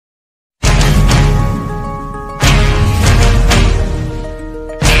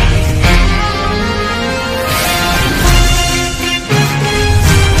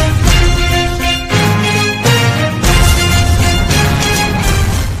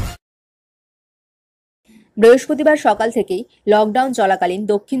বৃহস্পতিবার সকাল থেকেই লকডাউন চলাকালীন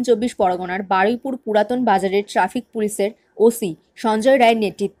দক্ষিণ চব্বিশ পরগনার বারুইপুর পুরাতন বাজারের ট্রাফিক পুলিশের ওসি সঞ্জয় রায়ের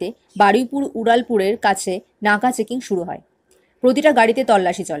নেতৃত্বে বারুইপুর উড়ালপুরের কাছে নাকা চেকিং শুরু হয়। প্রতিটা গাড়িতে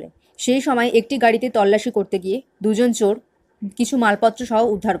তল্লাশি চলে। সেই সময় একটি গাড়িতে তল্লাশি করতে গিয়ে দুজন চোর কিছু মালপত্র সহ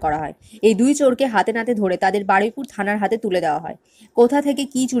উদ্ধার করা হয়। এই দুই চোরকে হাতে নাতে ধরে তাদের বারুইপুর থানার হাতে তুলে দেওয়া হয়। কোথা থেকে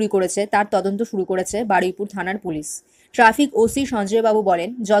কি চুরি করেছে তার তদন্ত শুরু করেছে বারুইপুর থানার পুলিশ। ট্রাফিক ওসি সঞ্জয় বাবু বলেন,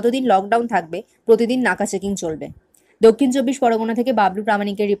 যতদিন লকডাউন থাকবে প্রতিদিন নাকা চেকিং চলবে। দক্ষিণ চব্বিশ পরগনা থেকে বাবলু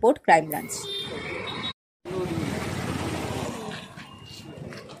প্রামাণিকের রিপোর্ট, ক্রাইম ব্রাঞ্চ।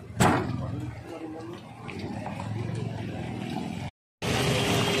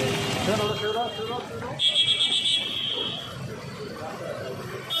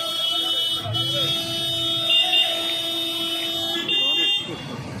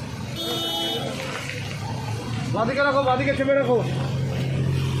 বাদিকে রাখো, বাদিকে চেপে রাখো।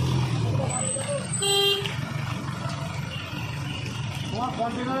 তোমার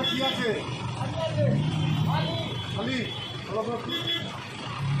কন্টেনারে কি আছে? খালি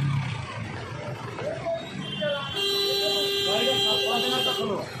কন্টেনারটা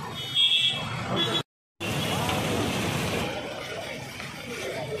খোলো।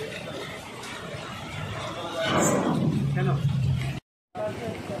 কেন?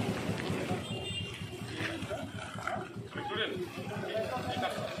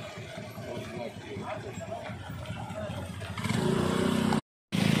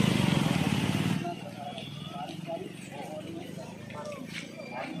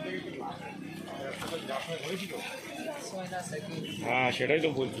 হ্যাঁ, সেটাই তো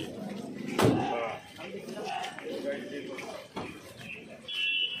বলছি।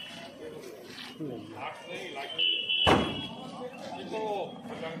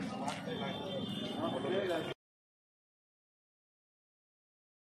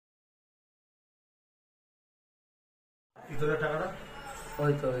 ভিতরে টাকাটা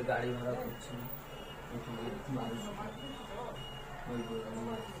ওই তো ওই গাড়ি ভাড়া করছি।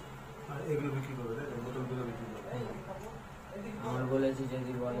 আর এগুলো বিক্রি করবে, বোতলগুলো বিক্রি করবে। আমার বলেছি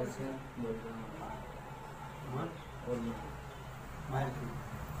যদি বলেছে বলবো। আমার বলবো মায়ের কি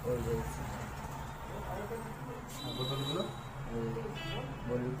ওই বলছি বোতলগুলো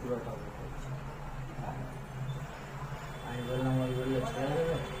বলবি পুরো পাবো। আমি বললাম ওই বললে ছেড়ে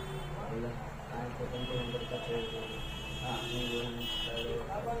দেবে, বললাম আমি প্রথম তোমাদের কাছে আমি বললাম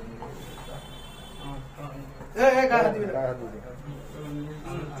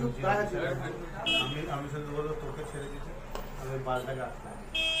আমি শুধু বলবো তোকে ছেড়ে দিতে, আমি 12 টাকা আসলাম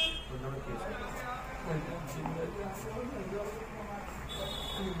তোর নামে কেস।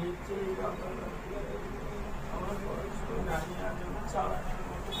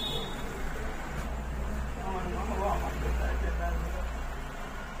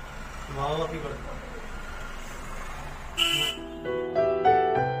 মা বাবা কি করে?